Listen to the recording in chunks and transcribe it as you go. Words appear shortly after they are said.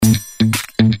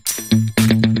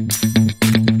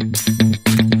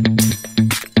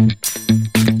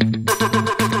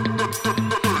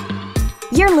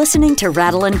listening to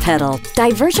Rattle and Pedal,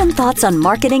 divergent thoughts on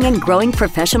marketing and growing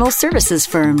professional services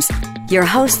firms. Your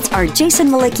hosts are Jason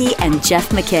Malicki and Jeff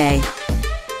McKay.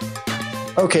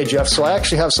 Okay, Jeff, so I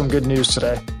actually have some good news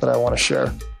today that I want to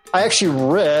share. I actually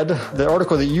read the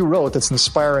article that you wrote that's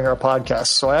inspiring our podcast,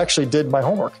 so I actually did my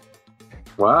homework.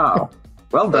 Wow.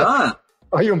 Well done.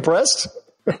 Are you impressed?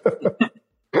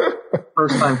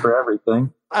 First time for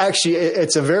everything. Actually,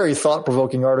 it's a very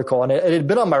thought-provoking article, and it had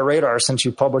been on my radar since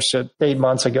you published it 8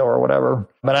 months ago or whatever.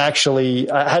 But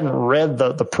actually, I hadn't read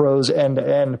the prose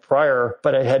end-to-end prior,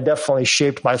 but it had definitely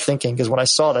shaped my thinking, because when I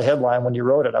saw the headline when you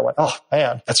wrote it, I went, oh,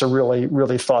 man, that's a really,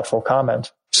 really thoughtful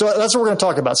comment. So that's what we're going to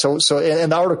talk about. So in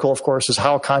the article, of course, is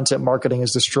how content marketing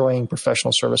is destroying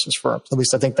professional services firms. At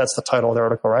least I think that's the title of the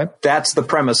article, right? That's the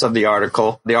premise of the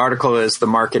article. The article is the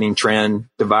marketing trend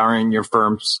devouring your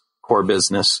firm's core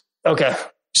business. Okay.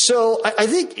 So I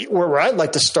think where I'd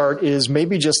like to start is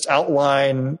maybe just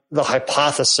outline the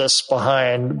hypothesis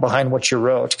behind what you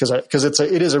wrote, because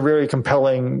it is a very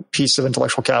compelling piece of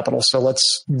intellectual capital. So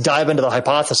let's dive into the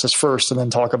hypothesis first and then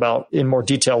talk about in more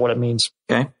detail what it means.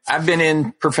 Okay. I've been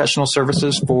in professional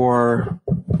services for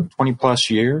 20 plus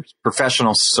years.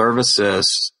 Professional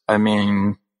services, I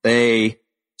mean, they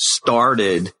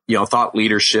started, thought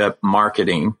leadership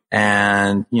marketing,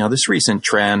 and, this recent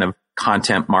trend of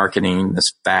content marketing,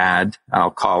 this fad,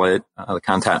 I'll call it, the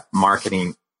Content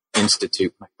Marketing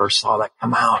Institute. When I first saw that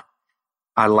come out,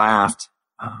 I laughed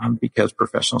because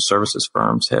professional services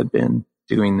firms had been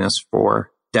doing this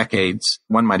for decades.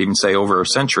 One might even say over a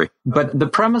century. But the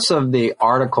premise of the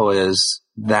article is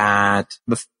that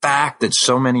the fact that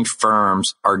so many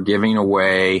firms are giving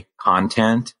away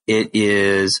content, it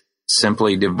is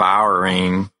simply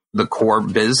devouring the core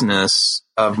business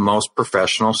of most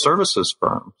professional services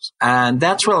firms. And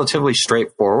that's relatively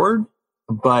straightforward,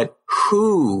 but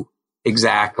who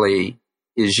exactly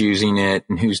is using it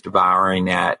and who's devouring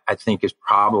it, I think is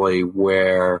probably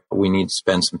where we need to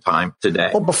spend some time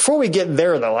today. Well, before we get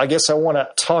there, though, I guess I want to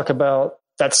talk about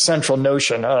that central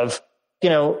notion of,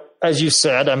 as you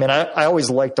said, I mean, I always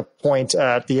like to point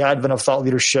at the advent of thought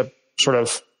leadership, sort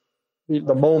of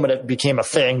the moment it became a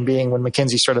thing being when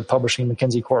McKinsey started publishing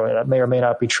McKinsey Quarterly. That may or may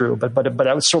not be true, but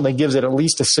it certainly gives it at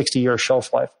least a 60-year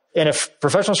shelf life. And if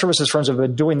professional services firms have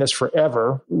been doing this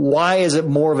forever, why is it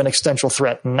more of an existential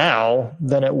threat now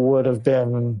than it would have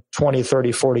been 20,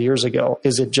 30, 40 years ago?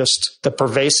 Is it just the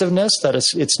pervasiveness that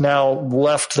it's now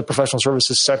left the professional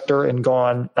services sector and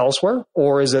gone elsewhere?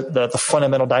 Or is it the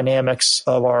fundamental dynamics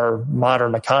of our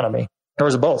modern economy? Or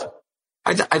is it both?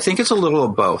 I think it's a little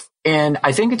of both. And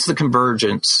I think it's the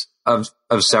convergence of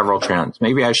several trends.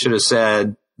 Maybe I should have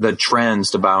said the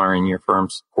trends devouring your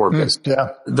firm's core business. Yeah.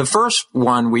 The first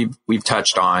one we've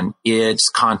touched on, it's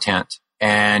content,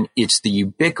 and it's the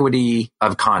ubiquity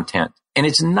of content. And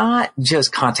it's not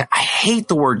just content. I hate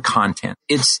the word content.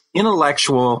 It's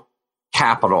intellectual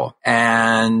capital,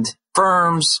 and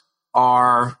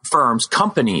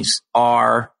companies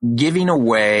are giving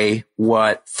away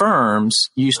what firms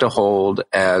used to hold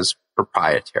as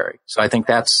proprietary. So I think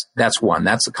that's one.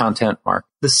 That's the content market.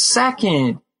 The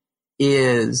second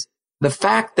is the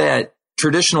fact that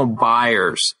traditional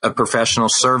buyers of professional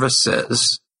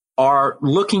services are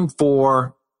looking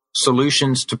for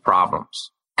solutions to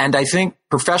problems. And I think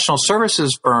professional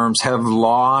services firms have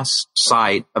lost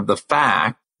sight of the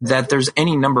fact that there's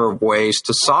any number of ways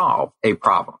to solve a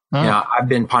problem. I've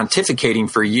been pontificating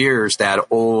for years that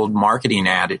old marketing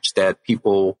adage that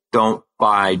people don't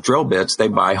buy drill bits, they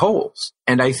buy holes.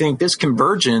 And I think this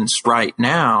convergence right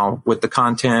now with the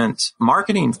content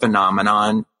marketing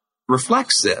phenomenon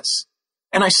reflects this.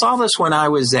 And I saw this when I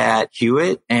was at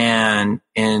Hewitt and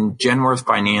in Genworth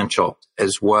Financial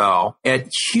as well. At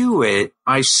Hewitt,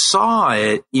 I saw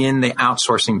it in the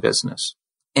outsourcing business.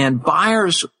 And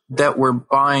buyers that were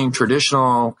buying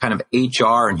traditional kind of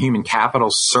HR and human capital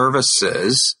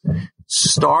services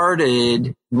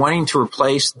started wanting to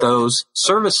replace those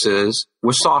services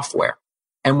with software.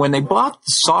 And when they bought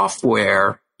the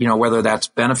software, whether that's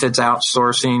benefits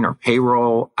outsourcing or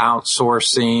payroll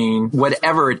outsourcing,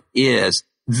 whatever it is,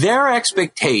 their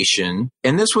expectation,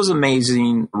 and this was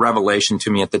amazing revelation to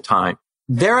me at the time,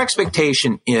 their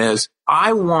expectation is,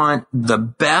 I want the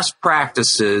best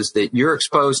practices that you're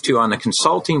exposed to on the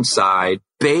consulting side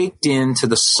baked into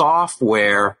the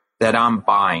software that I'm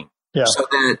buying. Yeah. So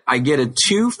that I get a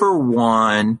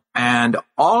 2-for-1, and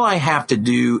all I have to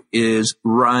do is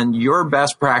run your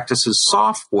best practices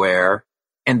software,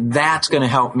 and that's going to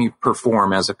help me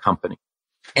perform as a company.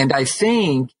 And I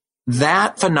think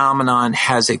that phenomenon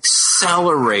has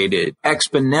accelerated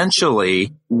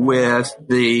exponentially with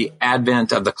the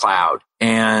advent of the cloud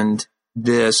and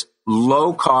this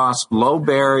low cost, low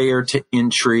barrier to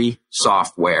entry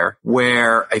software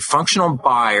where a functional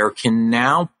buyer can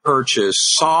now purchase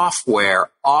software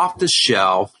off the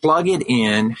shelf, plug it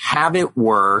in, have it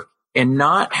work, and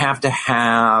not have to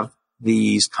have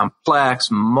these complex,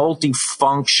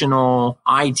 multifunctional,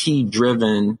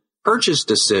 IT-driven purchase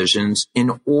decisions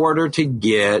in order to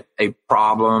get a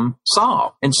problem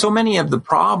solved. And so many of the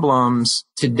problems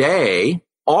today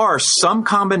are some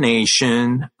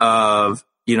combination of,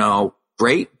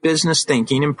 great business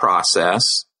thinking and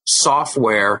process,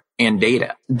 software, and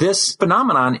data. This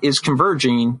phenomenon is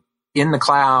converging in the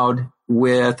cloud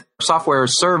with software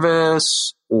as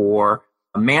service or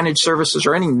managed services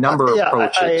or any number of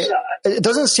approaches. It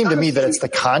doesn't seem to me that it's the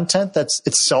content that's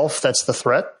the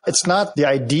threat. It's not the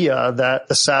idea that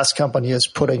the SaaS company is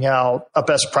putting out a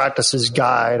best practices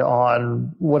guide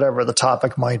on whatever the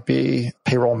topic might be,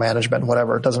 payroll management,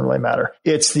 whatever. It doesn't really matter.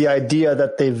 It's the idea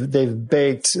that they've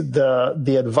baked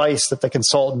the advice that the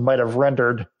consultant might have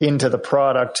rendered into the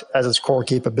product as its core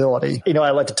capability. I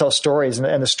like to tell stories,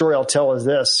 and the story I'll tell is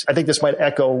this. I think this might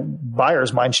echo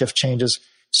buyers' mind shift changes.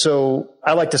 So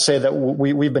I like to say that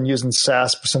we've been using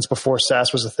SaaS since before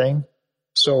SaaS was a thing.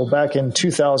 So back in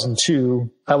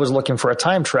 2002, I was looking for a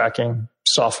time tracking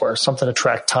software, something to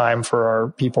track time for our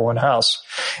people in-house.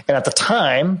 And at the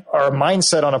time, our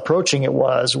mindset on approaching it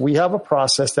was, we have a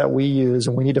process that we use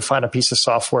and we need to find a piece of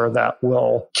software that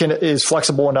is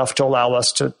flexible enough to allow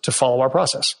us to follow our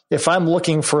process. If I'm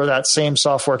looking for that same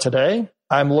software today,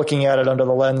 I'm looking at it under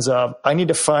the lens of, I need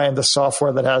to find the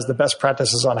software that has the best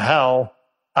practices on how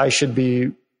I should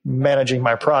be managing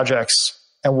my projects,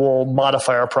 and we'll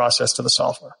modify our process to the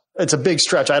software. It's a big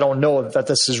stretch. I don't know that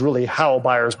this is really how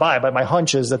buyers buy, but my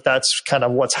hunch is that that's kind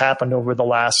of what's happened over the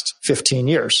last 15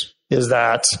 years, is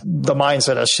that the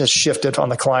mindset has just shifted on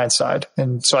the client side.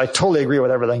 And so I totally agree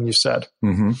with everything you said.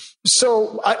 Mm-hmm.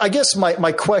 So I guess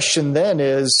my question then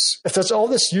is, if there's all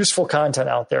this useful content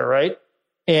out there, right?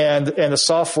 And the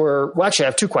software, well, actually I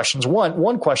have two questions.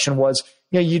 One question was,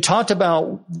 you talked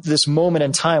about this moment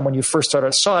in time when you first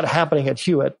saw it happening at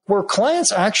Hewitt. Were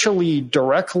clients actually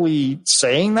directly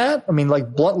saying that? I mean,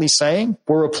 like bluntly saying,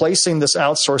 we're replacing this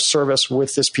outsourced service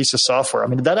with this piece of software. I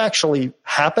mean, did that actually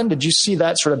happen? Did you see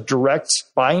that sort of direct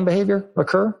buying behavior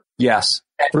occur? Yes.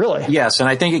 Really? Yes. And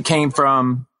I think it came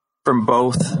from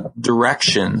both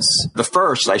directions. The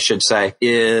first, I should say,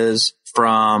 is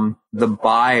from the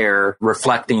buyer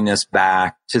reflecting this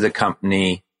back to the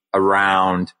company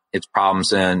around its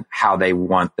problems and how they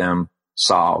want them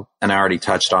solved. And I already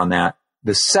touched on that.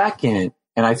 The second,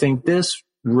 and I think this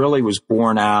really was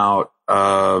born out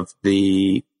of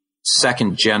the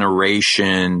second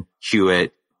generation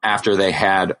Hewitt after they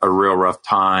had a real rough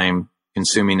time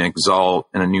consuming Exalt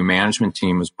and a new management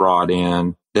team was brought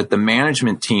in, that the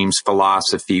management team's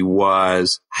philosophy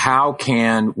was, how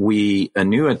can we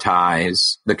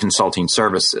annuitize the consulting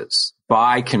services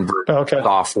by converting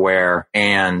software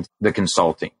and the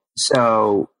consulting?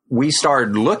 So we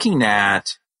started looking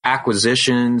at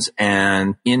acquisitions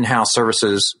and in-house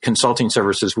services, consulting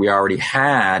services we already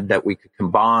had that we could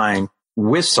combine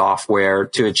with software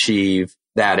to achieve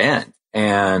that end.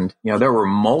 And, there were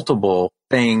multiple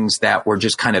things that were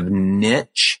just kind of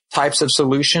niche types of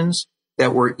solutions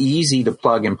that were easy to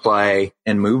plug and play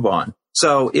and move on.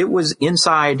 So it was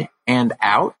inside and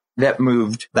out that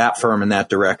moved that firm in that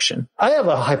direction. I have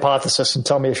a hypothesis, and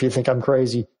tell me if you think I'm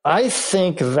crazy. I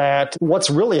think that what's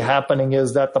really happening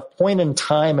is that the point in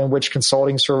time in which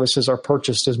consulting services are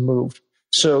purchased has moved.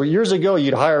 So years ago,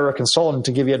 you'd hire a consultant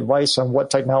to give you advice on what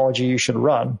technology you should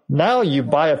run. Now you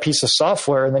buy a piece of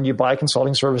software and then you buy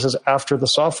consulting services after the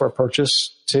software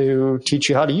purchase to teach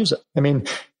you how to use it. I mean,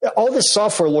 all this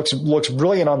software looks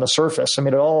brilliant on the surface. I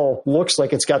mean, it all looks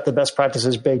like it's got the best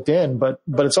practices baked in, but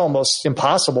it's almost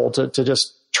impossible to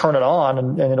just turn it on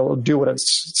and it'll do what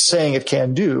it's saying it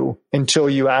can do until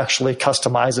you actually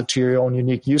customize it to your own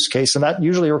unique use case. And that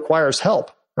usually requires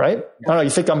help. Right? I don't know. You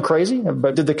think I'm crazy?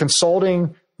 But did the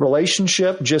consulting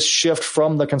relationship just shift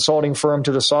from the consulting firm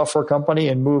to the software company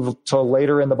and move to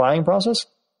later in the buying process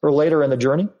or later in the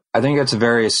journey? I think that's a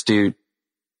very astute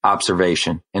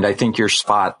observation. And I think you're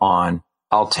spot on.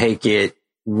 I'll take it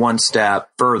one step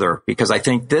further because I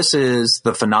think this is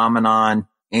the phenomenon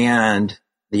and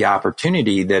the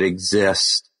opportunity that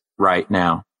exists right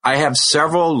now. I have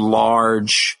several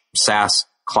large SaaS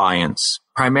clients,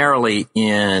 primarily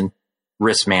in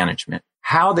risk management.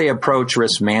 How they approach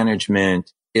risk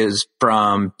management is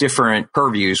from different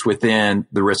purviews within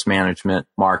the risk management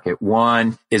market.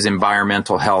 One is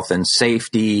environmental health and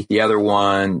safety. The other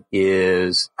one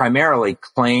is primarily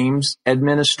claims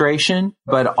administration,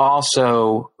 but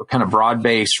also kind of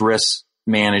broad-based risk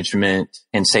management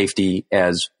and safety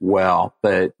as well,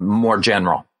 but more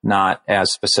general, not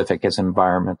as specific as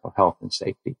environmental health and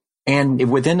safety. And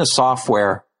within the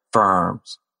software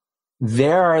firms,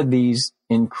 there are these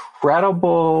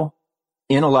incredible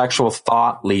intellectual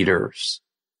thought leaders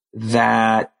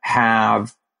that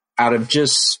have, out of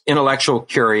just intellectual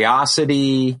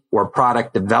curiosity or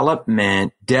product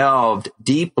development, delved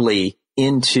deeply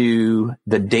into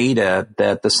the data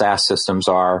that the SaaS systems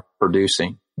are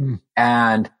producing.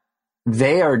 And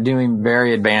they are doing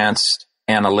very advanced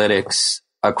analytics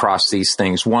across these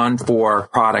things. One for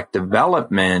product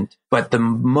development, but the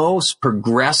most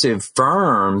progressive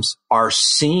firms are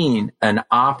seeing an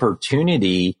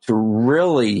opportunity to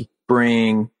really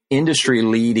bring industry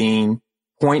leading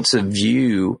points of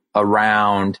view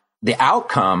around the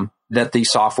outcome that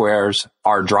these softwares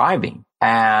are driving.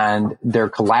 And they're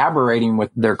collaborating with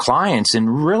their clients in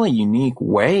really unique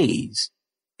ways,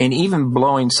 and even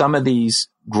blowing some of these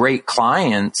great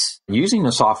clients using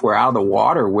the software out of the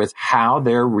water with how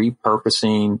they're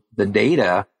repurposing the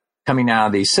data coming out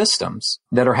of these systems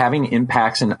that are having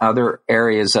impacts in other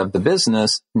areas of the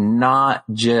business, not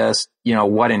just,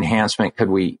 what enhancement could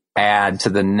we add to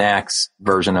the next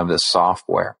version of this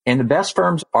software. And the best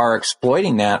firms are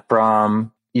exploiting that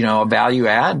from, a value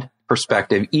add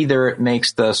perspective. Either it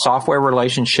makes the software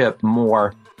relationship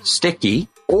more sticky,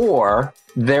 or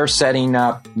they're setting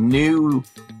up new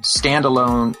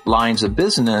standalone lines of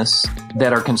business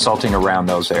that are consulting around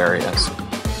those areas.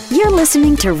 You're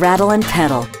listening to Rattle and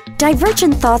Pedal,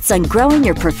 divergent thoughts on growing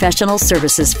your professional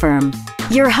services firm.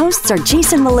 Your hosts are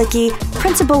Jason Malicki,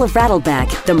 principal of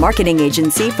Rattleback, the marketing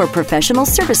agency for professional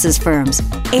services firms,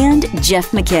 and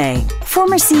Jeff McKay,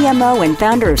 former CMO and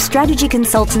founder of strategy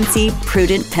consultancy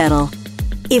Prudent Pedal.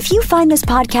 If you find this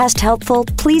podcast helpful,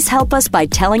 please help us by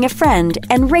telling a friend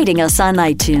and rating us on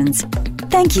iTunes.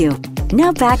 Thank you.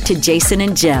 Now back to Jason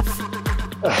and Jeff.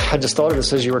 I just thought of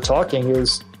this as you were talking,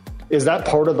 is that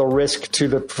part of the risk to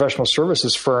the professional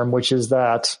services firm, which is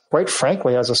that, quite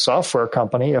frankly, as a software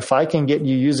company, if I can get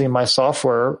you using my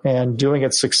software and doing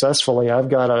it successfully, I've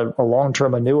got a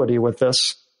long-term annuity with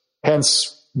this.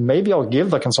 Hence, maybe I'll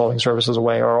give the consulting services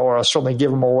away, or I'll certainly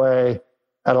give them away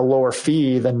at a lower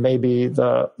fee than maybe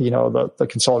the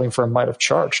consulting firm might have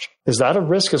charged. Is that a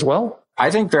risk as well?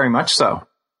 I think very much so.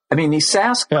 I mean, these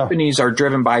SaaS companies are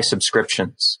driven by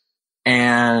subscriptions,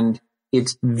 and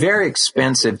it's very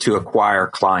expensive to acquire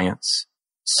clients.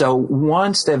 So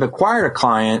once they've acquired a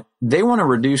client, they want to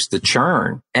reduce the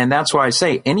churn. And that's why I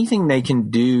say anything they can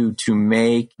do to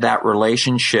make that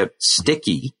relationship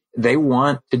sticky, they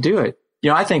want to do it.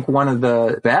 I think one of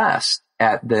the best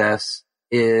at this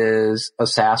is a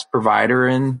SaaS provider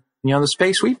in, the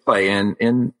space we play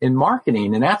in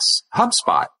marketing, and that's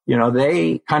HubSpot.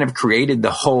 They kind of created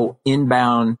the whole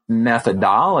inbound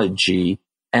methodology.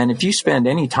 And if you spend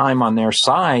any time on their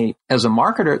site as a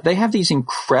marketer, they have these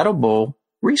incredible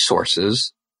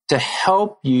resources to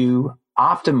help you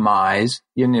optimize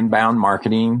an inbound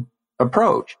marketing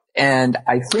approach. And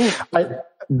I think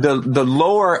the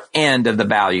lower end of the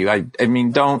value, I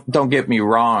mean, don't get me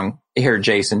wrong here,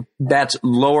 Jason, that's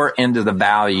lower end of the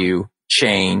value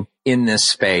chain in this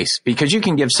space, because you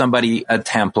can give somebody a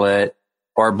template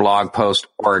or a blog post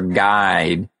or a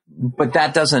guide, but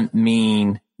that doesn't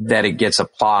mean that it gets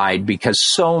applied, because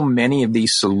so many of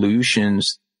these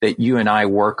solutions that you and I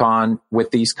work on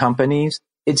with these companies,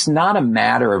 it's not a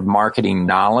matter of marketing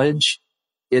knowledge.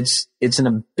 It's an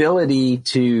ability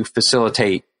to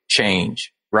facilitate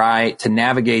change, right? To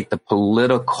navigate the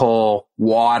political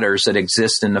waters that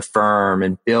exist in the firm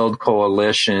and build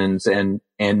coalitions and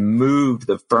move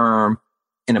the firm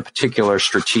in a particular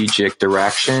strategic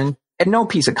direction. And no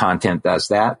piece of content does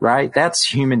that, right? That's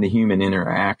human to human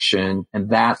interaction. And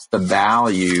that's the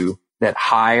value that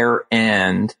higher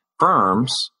end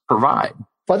firms provide.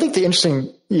 Well, I think the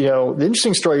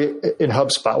interesting story in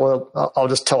HubSpot, well, I'll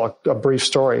just tell a brief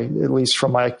story, at least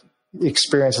from my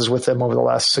experiences with them over the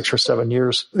last 6 or 7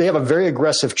 years. They have a very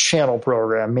aggressive channel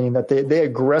program, meaning that they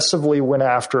aggressively went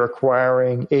after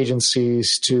acquiring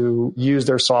agencies to use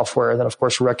their software and then, of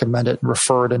course, recommend it and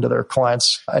refer it into their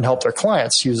clients and help their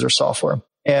clients use their software.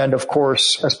 And of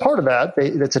course, as part of that,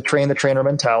 it's a train the trainer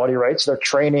mentality, right? So they're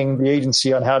training the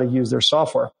agency on how to use their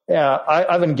software. Yeah,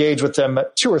 I've engaged with them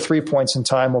at 2 or 3 points in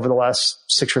time over the last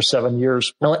 6 or 7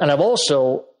 years. And I've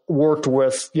also worked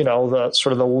with, the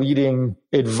sort of the leading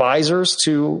advisors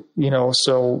to,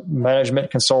 so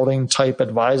management consulting type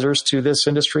advisors to this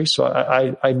industry. So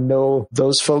I know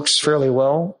those folks fairly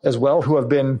well as well, who have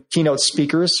been keynote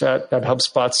speakers at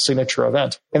HubSpot's signature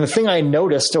event. And the thing I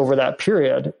noticed over that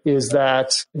period is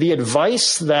that the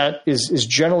advice that is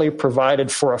generally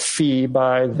provided for a fee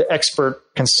by the expert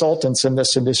consultants in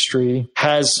this industry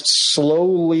has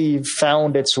slowly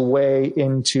found its way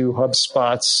into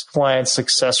HubSpot's client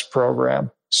success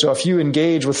program. So if you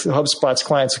engage with HubSpot's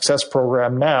client success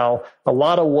program now, a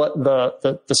lot of what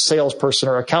the salesperson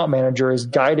or account manager is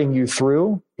guiding you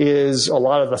through is a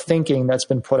lot of the thinking that's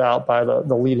been put out by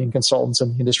the leading consultants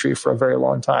in the industry for a very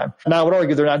long time. And I would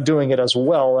argue they're not doing it as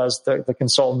well as the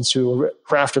consultants who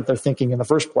crafted their thinking in the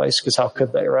first place, because how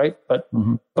could they, right? But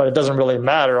it doesn't really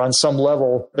matter. On some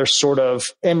level, they're sort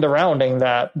of end-arounding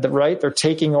that, right? They're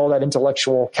taking all that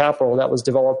intellectual capital that was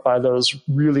developed by those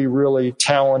really, really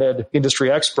talented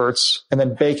industry experts and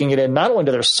then baking it in, not only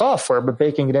to their software, but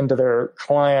baking it into their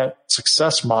client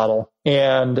success model.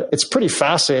 And it's pretty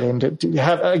fascinating to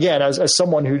have, again, as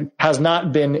someone who has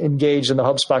not been engaged in the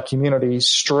HubSpot community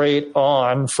straight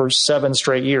on for 7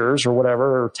 straight years or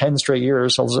whatever, or 10 straight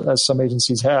years, as some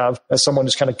agencies have, as someone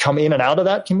who's kind of come in and out of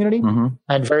that community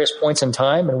at various points in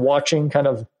time and watching kind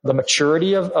of the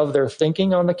maturity of their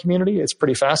thinking on the community, it's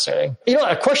pretty fascinating.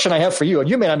 A question I have for you, and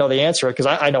you may not know the answer because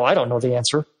I know I don't know the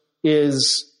answer,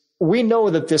 is we know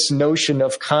that this notion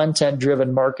of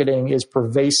content-driven marketing is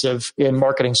pervasive in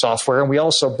marketing software. And we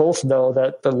also both know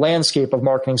that the landscape of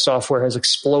marketing software has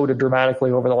exploded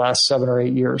dramatically over the last 7 or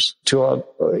 8 years to a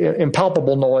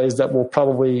impalpable noise that will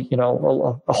probably,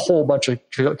 a whole bunch of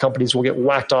companies will get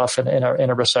whacked off in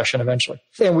a recession eventually.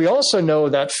 And we also know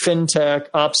that fintech,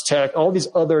 ops tech, all these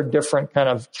other different kind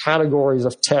of categories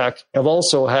of tech have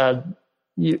also had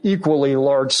equally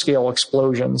large-scale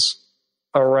explosions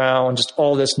around just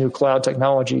all this new cloud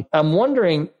technology. I'm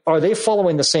wondering, are they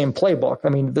following the same playbook? I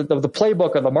mean, the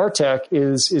playbook of the MarTech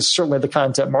is certainly the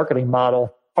content marketing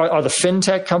model. Are the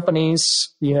fintech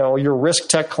companies, your risk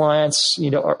tech clients,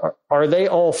 are they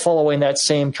all following that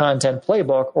same content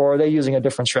playbook, or are they using a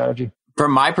different strategy?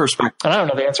 From my perspective, and I don't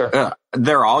know the answer.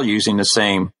 They're all using the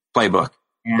same playbook.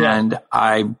 And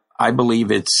I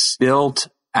believe it's built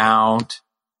out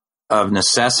of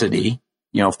necessity,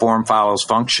 form follows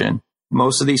function.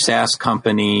 Most of these SaaS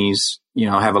companies,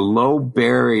 have a low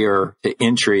barrier to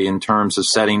entry in terms of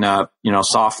setting up,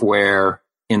 software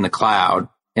in the cloud.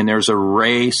 And there's a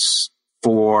race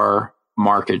for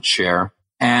market share,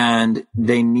 and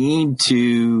they need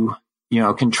to,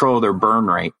 control their burn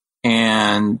rate.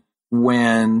 And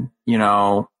when,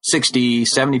 60,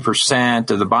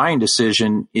 70% of the buying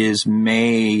decision is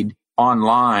made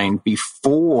online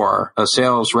before a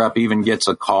sales rep even gets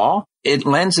a call, it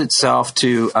lends itself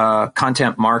to a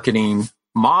content marketing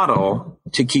model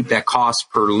to keep that cost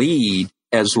per lead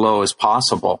as low as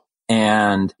possible.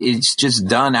 And it's just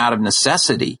done out of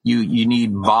necessity. You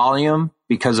need volume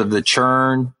because of the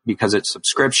churn, because it's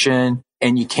subscription,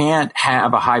 and you can't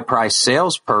have a high price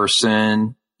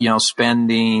salesperson,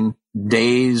 spending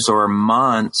days or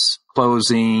months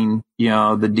closing,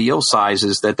 the deal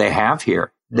sizes that they have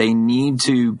here. They need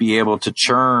to be able to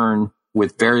churn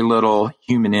with very little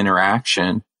human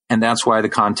interaction. And that's why the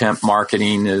content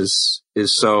marketing is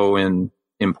so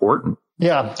important.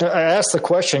 Yeah, I asked the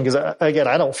question because, again,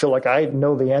 I don't feel like I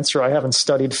know the answer. I haven't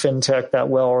studied fintech that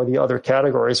well or the other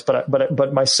categories,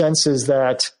 but my sense is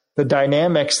that the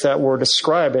dynamics that we're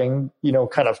describing,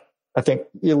 kind of, I think,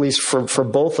 at least for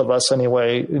both of us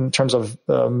anyway, in terms of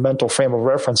mental frame of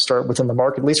reference, start within the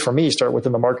market, at least for me, start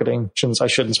within the marketing. I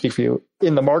shouldn't speak for you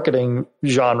in the marketing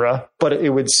genre, but it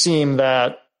would seem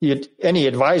that any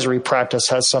advisory practice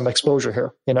has some exposure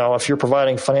here. If you're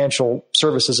providing financial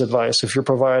services advice, if you're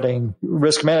providing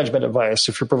risk management advice,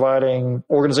 if you're providing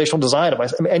organizational design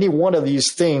advice, any one of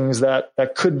these things that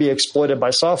could be exploited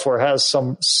by software has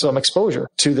some exposure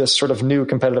to this sort of new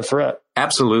competitive threat.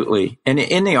 Absolutely. And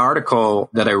in the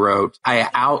article that I wrote, I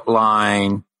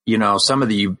outline, some of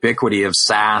the ubiquity of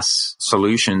SaaS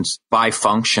solutions by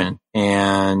function.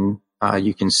 And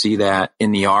you can see that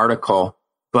in the article.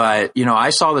 But, I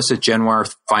saw this at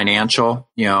Genworth Financial,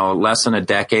 less than a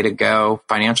decade ago.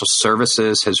 Financial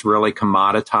services has really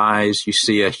commoditized. You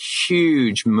see a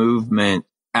huge movement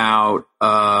out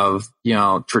of,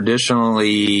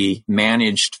 traditionally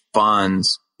managed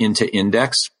funds into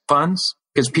index funds,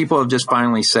 because people have just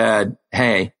finally said,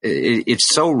 hey,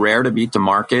 it's so rare to beat the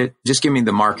market. Just give me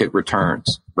the market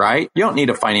returns, right? You don't need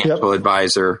a financial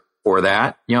advisor for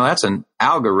that. That's an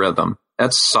algorithm.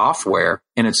 That's software,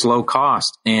 and it's low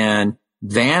cost. And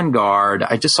Vanguard,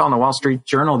 I just saw in the Wall Street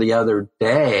Journal the other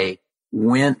day,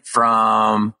 went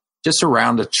from just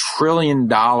around $1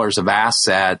 trillion of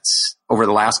assets over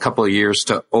the last couple of years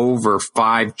to over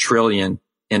 $5 trillion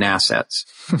in assets.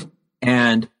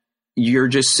 And you're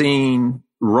just seeing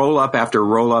roll up after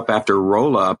roll up after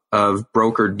roll up of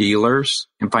broker dealers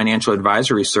and financial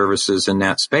advisory services in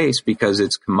that space because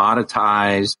it's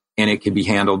commoditized and it can be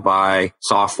handled by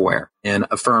software. And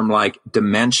a firm like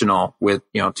Dimensional with,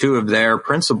 two of their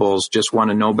principals just won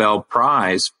a Nobel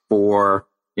Prize for,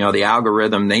 the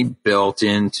algorithm they built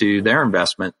into their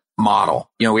investment model.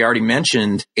 We already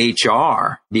mentioned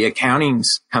HR, the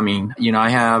accounting's coming. I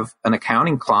have an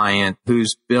accounting client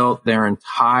who's built their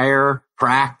entire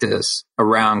practice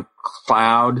around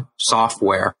cloud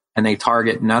software, and they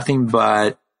target nothing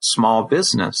but small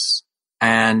business.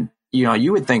 And,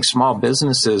 you would think small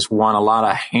businesses want a lot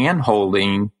of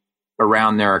hand-holding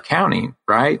around their accounting,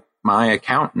 right? My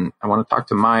accountant, I want to talk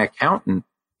to my accountant.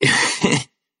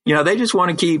 They just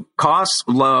want to keep costs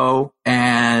low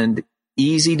and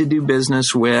easy to do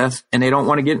business with, and they don't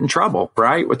want to get in trouble,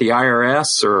 right? With the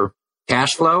IRS or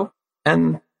cash flow.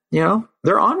 And,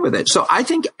 they're on with it. So I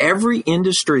think every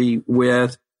industry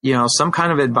with, some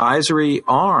kind of advisory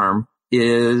arm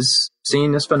is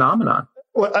seeing this phenomenon.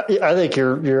 Well, I think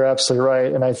you're absolutely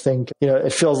right. And I think,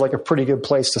 it feels like a pretty good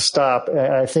place to stop. And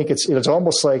I think it's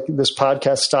almost like this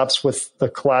podcast stops with the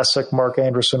classic Mark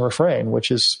Anderson refrain,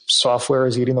 which is software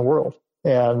is eating the world.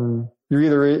 And you're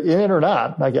either in it or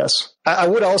not, I guess. I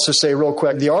would also say real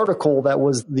quick, the article that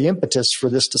was the impetus for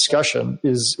this discussion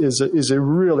is a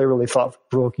really, really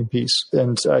thought-provoking piece.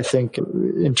 And I think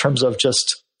in terms of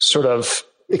just sort of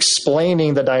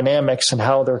explaining the dynamics and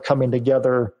how they're coming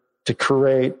together to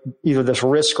create either this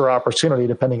risk or opportunity,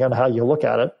 depending on how you look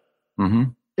at it. Mm-hmm.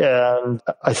 And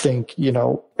I think,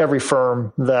 every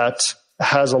firm that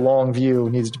has a long view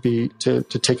needs to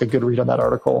take a good read on that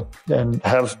article and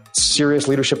have serious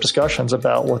leadership discussions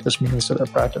about what this means to their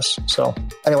practice. So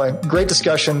anyway, great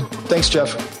discussion. Thanks,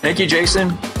 Jeff. Thank you,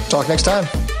 Jason. Talk next time.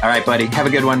 All right, buddy. Have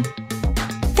a good one.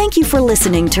 Thank you for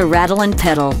listening to Rattle and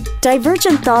Pedal,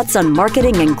 divergent thoughts on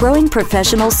marketing and growing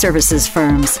professional services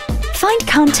firms. Find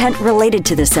content related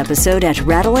to this episode at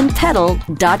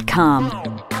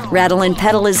rattleandpedal.com. Rattle and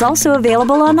Pedal is also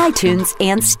available on iTunes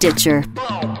and Stitcher.